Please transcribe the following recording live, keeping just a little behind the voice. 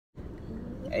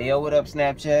Hey, yo, what up,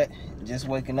 Snapchat? Just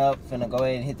waking up. Finna go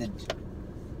ahead and hit the...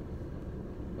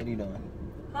 What are you doing?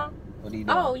 Huh? What are you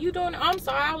doing? Oh, you doing... I'm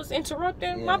sorry, I was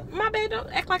interrupting. Yeah. My bad. Don't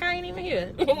act like I ain't even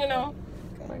here. You know?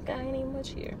 Okay. Like I ain't even much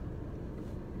here.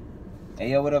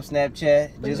 Hey, yo, what up,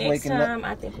 Snapchat? But Just next waking time,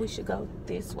 up. I think we should go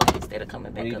this way instead of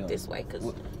coming back you up doing? this way.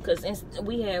 Because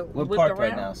we had We're whipped parked around.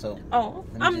 right now, so... Oh,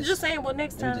 Let me I'm just- just saying, well,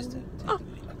 next let me time. just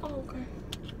Oh, okay.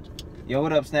 Yo,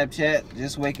 what up, Snapchat?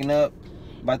 Just waking up.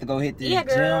 About to go hit the Yeah,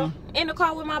 girl. gym. In the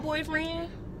car with my boyfriend.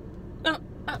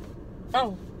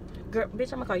 Oh. Girl,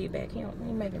 bitch, I'm gonna call you back. He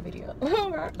making a video.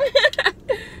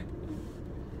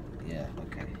 Yeah,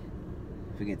 okay.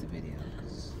 Forget the video.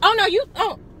 Oh,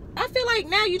 no, I feel like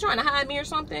now you're trying to hide me or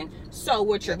something. So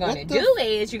what you're gonna do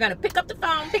is you're gonna pick up the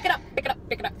phone, pick it up.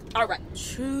 All right.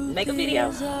 Make a video.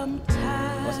 What's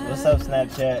up,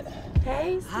 Snapchat?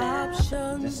 Hey, Snap.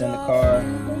 Just in the car.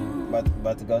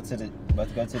 About to go to the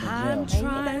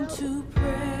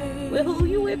gym. With who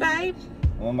you with, babe?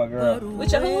 With my girl.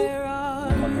 With your who?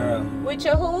 With my girl. With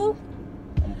your who?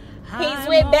 He's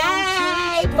with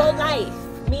babe for life.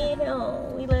 Me and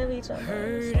him, we love each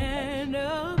other.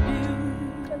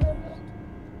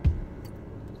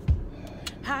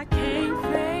 I can't